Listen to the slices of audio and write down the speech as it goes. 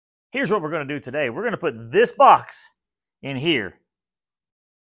Here's what we're going to do today. We're going to put this box in here.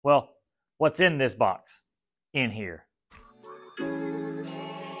 Well, what's in this box? In here.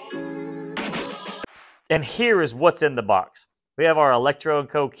 And here is what's in the box. We have our Electro &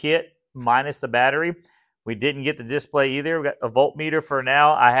 Co kit minus the battery. We didn't get the display either. We got a voltmeter for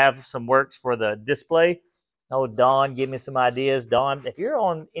now. I have some works for the display. Oh, Don, give me some ideas. Don, if you're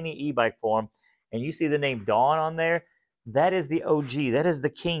on any e-bike forum and you see the name Don on there, that is the OG. That is the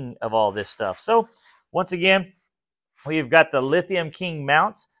king of all this stuff. So, once again, we've got the Lithium King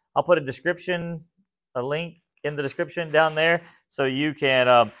mounts. I'll put a link in the description down there so you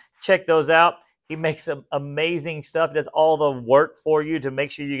can check those out. He makes some amazing stuff. He does all the work for you to make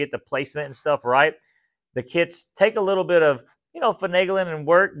sure you get the placement and stuff right. The kits take a little bit of, finagling and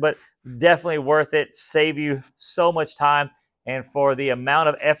work, but definitely worth it. Save you so much time. And for the amount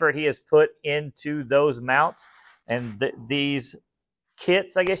of effort he has put into those mounts and these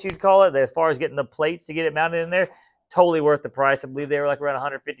kits, I guess you'd call it, as far as getting the plates to get it mounted in there, totally worth the price. I believe they were like around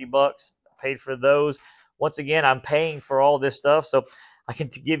 150 bucks. I paid for those. Once again, I'm paying for all this stuff, so I can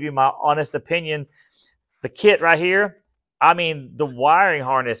give you my honest opinions. The kit right here, I mean, the wiring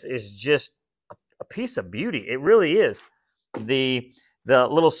harness is just a piece of beauty. It really is. The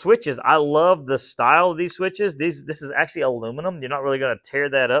little switches, I love the style of these switches. This is actually aluminum. You're not really going to tear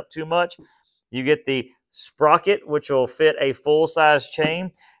that up too much. You get the sprocket, which will fit a full-size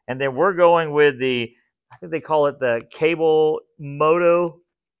chain. And then we're going with I think they call it the cable moto,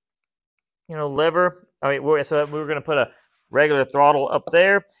 lever. I mean, we're going to put a regular throttle up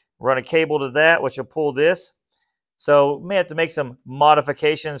there, run a cable to that, which will pull this. So we may have to make some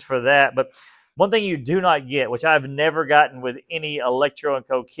modifications for that. But one thing you do not get, which I've never gotten with any Electro &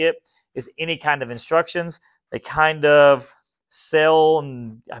 Co kit, is any kind of instructions. They kind of sell,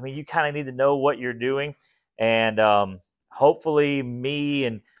 and I mean, you kind of need to know what you're doing. And hopefully me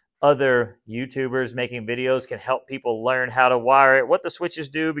and other YouTubers making videos can help people learn how to wire it, what the switches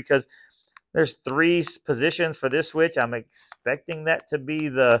do, because there's 3 positions for this switch. I'm expecting that to be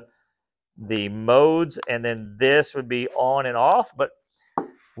the modes, and then this would be on and off, but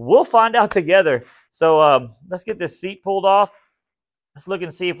we'll find out together. So let's get this seat pulled off. Let's look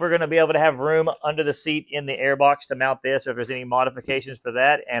and see if we're going to be able to have room under the seat in the airbox to mount this, or if there's any modifications for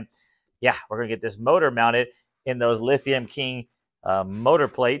that. And yeah, we're going to get this motor mounted in those Lithium King motor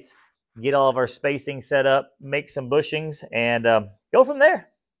plates, get all of our spacing set up, make some bushings, and go from there.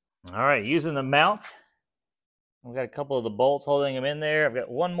 All right, using the mounts, we've got a couple of the bolts holding them in there. I've got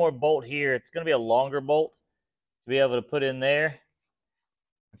one more bolt here. It's going to be a longer bolt to be able to put in there.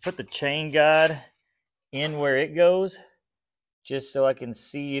 Put the chain guide in where it goes, just so I can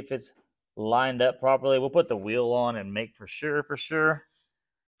see if it's lined up properly. We'll put the wheel on and make for sure.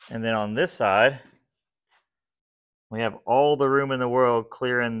 And then on this side, we have all the room in the world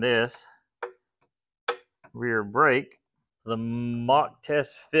clearing this rear brake. The mock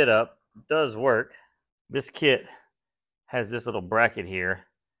test fit up does work. This kit has this little bracket here,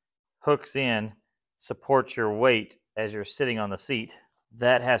 hooks in, supports your weight as you're sitting on the seat.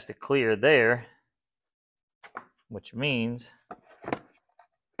 That has to clear there, which means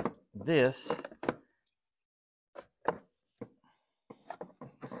this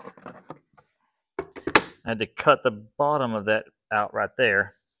I had to cut the bottom of that out right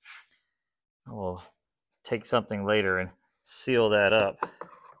there. I will take something later and seal that up,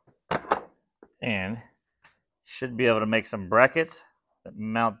 and should be able to make some brackets that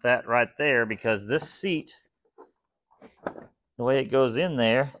mount that right there, because this seat, the way it goes in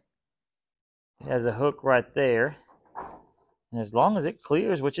there, it has a hook right there, and as long as it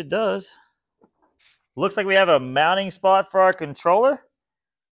clears, which it does, looks like we have a mounting spot for our controller,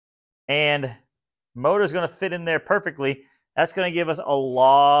 and motor's going to fit in there perfectly. That's going to give us a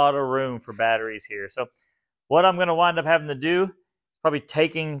lot of room for batteries here. So what I'm going to wind up having to do is probably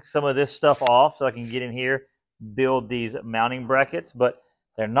taking some of this stuff off so I can get in here, build these mounting brackets, but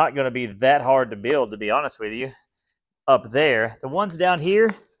they're not going to be that hard to build, to be honest with you, up there. The ones down here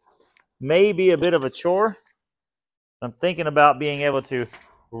may be a bit of a chore. I'm thinking about being able to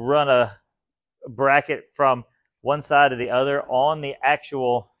run a bracket from one side to the other on the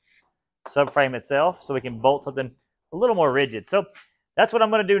actual subframe itself, so we can bolt something a little more rigid. So that's what I'm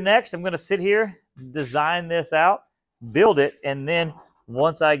going to do next. I'm going to sit here, design this out, build it, and then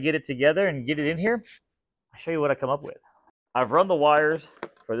once I get it together and get it in here, I'll show you what I come up with. I've run the wires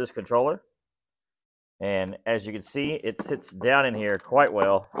for this controller, and as you can see, it sits down in here quite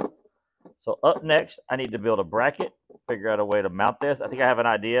well. So up next, I need to build a bracket, figure out a way to mount this. I think I have an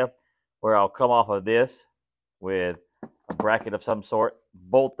idea where I'll come off of this with a bracket of some sort,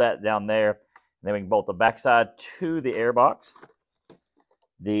 bolt that down there, and then we can bolt the backside to the airbox.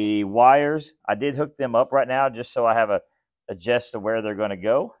 The wires, I did hook them up right now just so I have a adjust to where they're going to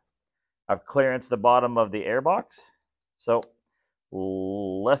go. I've clearanced the bottom of the airbox. So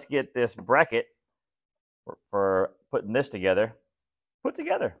let's get this bracket for putting this together put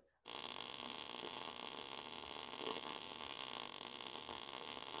together.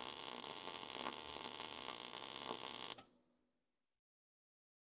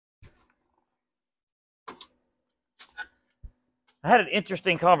 I had an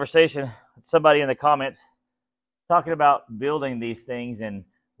interesting conversation with somebody in the comments talking about building these things, and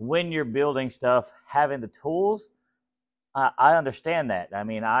when you're building stuff, having the tools. I understand that. I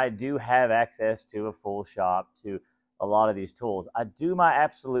mean, I do have access to a full shop, to a lot of these tools. I do my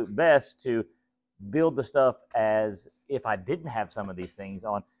absolute best to build the stuff as if I didn't have some of these things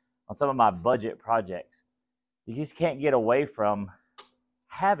on some of my budget projects. You just can't get away from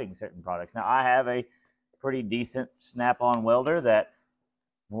having certain products. Now, I have a pretty decent snap-on welder that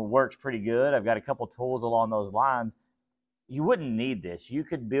works pretty good. I've got a couple tools along those lines. You wouldn't need this. You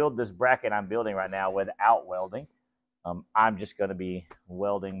could build this bracket I'm building right now without welding. I'm just going to be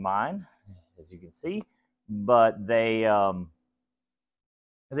welding mine, as you can see. But the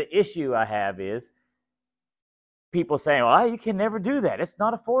issue I have is people saying, well, you can never do that. It's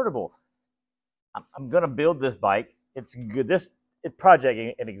not affordable. I'm going to build this bike. It's good. This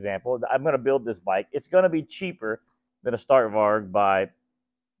project, an example, I'm going to build this bike. It's going to be cheaper than a Stark Varg by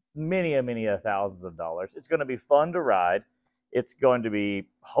many thousands of dollars. It's going to be fun to ride. It's going to be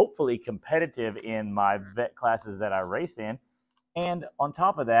hopefully competitive in my vet classes that I race in. And on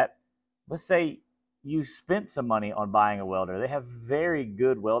top of that, let's say you spent some money on buying a welder. They have very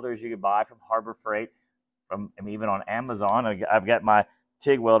good welders you can buy from Harbor Freight, even on Amazon. I've got my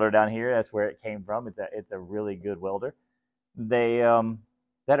TIG welder down here. That's where it came from. It's a really good welder. They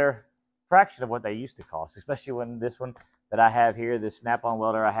that are a fraction of what they used to cost, especially when this one that I have here, this snap-on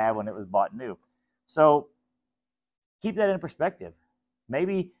welder I had when it was bought new. So keep that in perspective.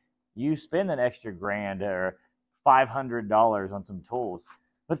 Maybe you spend an extra $1,000 or $500 on some tools,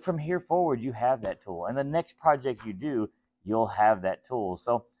 but from here forward, you have that tool. And the next project you do, you'll have that tool.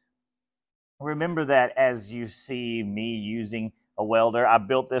 So remember that as you see me using a welder. I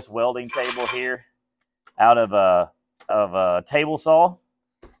built this welding table here out of a table saw.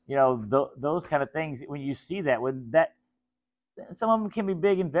 You know, those kind of things, when you see that, some of them can be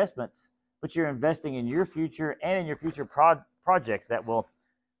big investments, but you're investing in your future and in your future projects that will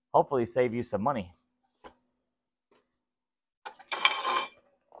hopefully save you some money.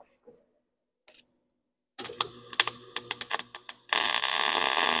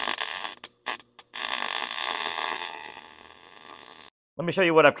 Let me show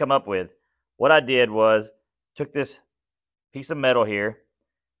you what I've come up with. What I did was took this piece of metal here.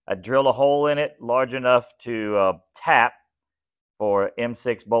 I drilled a hole in it large enough to tap for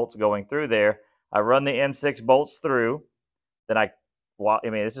M6 bolts going through there. I run the M6 bolts through. Then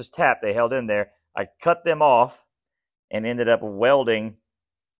this is tapped. They held in there. I cut them off and ended up welding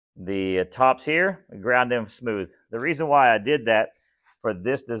the tops here and ground them smooth. The reason why I did that for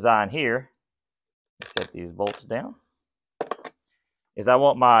this design here, set these bolts down, is I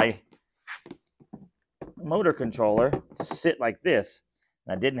want my motor controller to sit like this.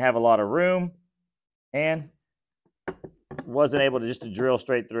 I didn't have a lot of room and wasn't able to just drill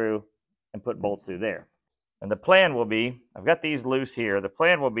straight through and put bolts through there. And the plan will be, I've got these loose here. The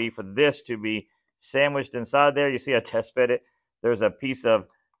plan will be for this to be sandwiched inside there. You see I test fit it. There's a piece of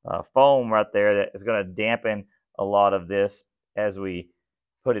foam right there that is going to dampen a lot of this as we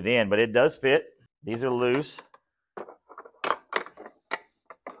put it in, but it does fit. These are loose.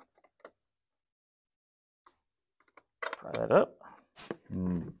 Pry that up.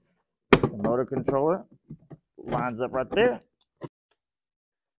 The motor controller lines up right there.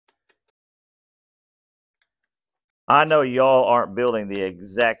 I know y'all aren't building the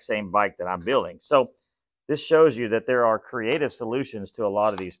exact same bike that I'm building. So this shows you that there are creative solutions to a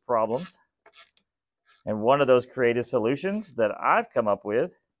lot of these problems. And one of those creative solutions that I've come up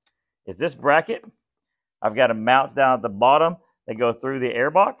with is this bracket. I've got a mounts down at the bottom that go through the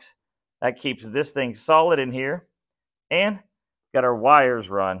airbox. That keeps this thing solid in here. And got our wires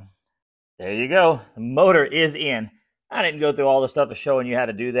run. There you go. The motor is in. I didn't go through all the stuff of showing you how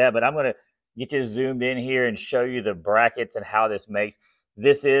to do that, but I'm going to get you zoomed in here and show you the brackets and how this makes.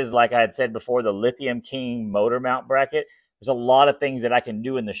 This is, like I had said before, the Lithium King motor mount bracket. There's a lot of things that I can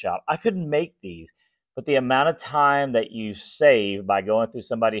do in the shop. I couldn't make these, but the amount of time that you save by going through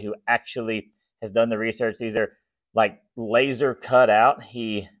somebody who actually has done the research, these are like laser cut out.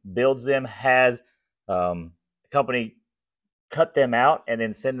 He builds them, has a company cut them out and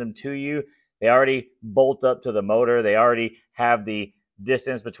then send them to you. They already bolt up to the motor. They already have the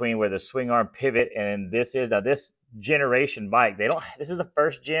distance between where the swing arm pivot and this is. Now this generation bike, this is the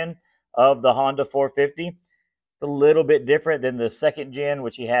first gen of the Honda 450. It's a little bit different than the second gen,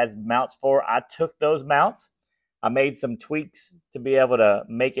 which he has mounts for. I took those mounts. I made some tweaks to be able to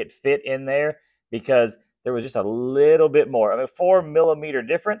make it fit in there because there was just a little bit more. I mean, 4 millimeter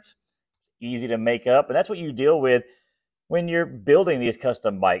difference. It's easy to make up. And that's what you deal with when you're building these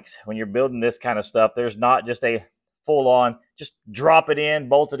custom bikes. When you're building this kind of stuff, there's not just a full on, just drop it in,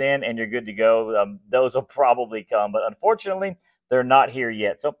 bolt it in, and you're good to go. Those will probably come, but unfortunately, they're not here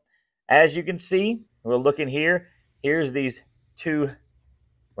yet. So as you can see, we're looking here. Here's these two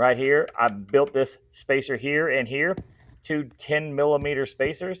right here. I built this spacer here and here, two 10 millimeter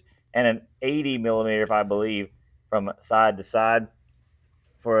spacers and an 80 millimeter, I believe, from side to side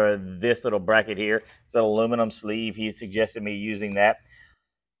for this little bracket here. It's an aluminum sleeve. He suggested me using that.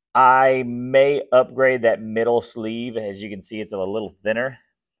 I may upgrade that middle sleeve. As you can see, it's a little thinner.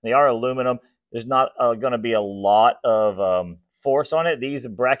 They are aluminum. There's not going to be a lot of force on it. These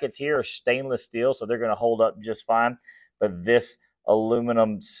brackets here are stainless steel, so they're going to hold up just fine. But this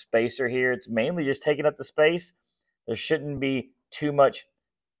aluminum spacer here, it's mainly just taking up the space. There shouldn't be too much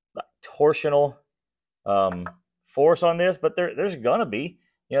torsional force on this, but there's going to be.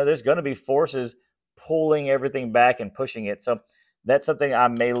 There's going to be forces pulling everything back and pushing it. So that's something I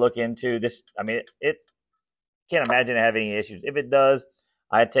may look into. This, I mean, it can't imagine it having any issues. If it does,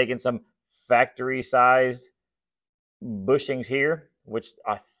 I had taken some factory-sized bushings here, which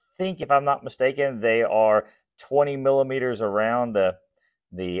I think, if I'm not mistaken, they are 20 millimeters around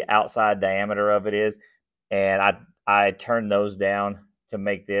the outside diameter of it is. And I turned those down to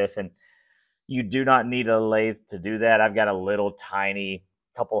make this. And you do not need a lathe to do that. I've got a little tiny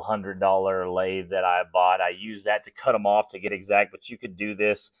couple $100 lathe that I bought. I use that to cut them off to get exact, but you could do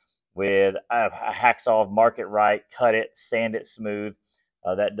this with a hacksaw, mark it right, cut it, sand it smooth.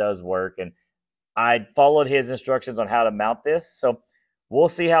 That does work. And I followed his instructions on how to mount this. So we'll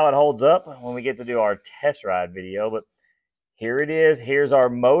see how it holds up when we get to do our test ride video. But here it is. Here's our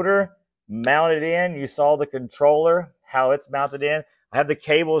motor mounted in. You saw the controller, how it's mounted in. I have the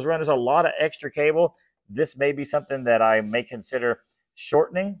cables run. There's a lot of extra cable. This may be something that I may consider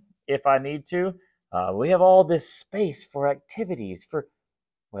shortening if I need to. We have all this space for activities,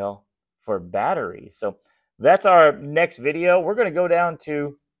 for batteries. So that's our next video. We're going to go down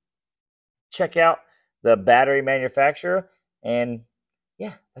to check out the battery manufacturer, and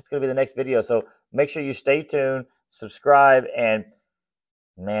yeah, that's going to be the next video. So make sure you stay tuned, subscribe, and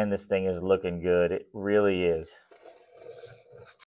man, this thing is looking good. It really is.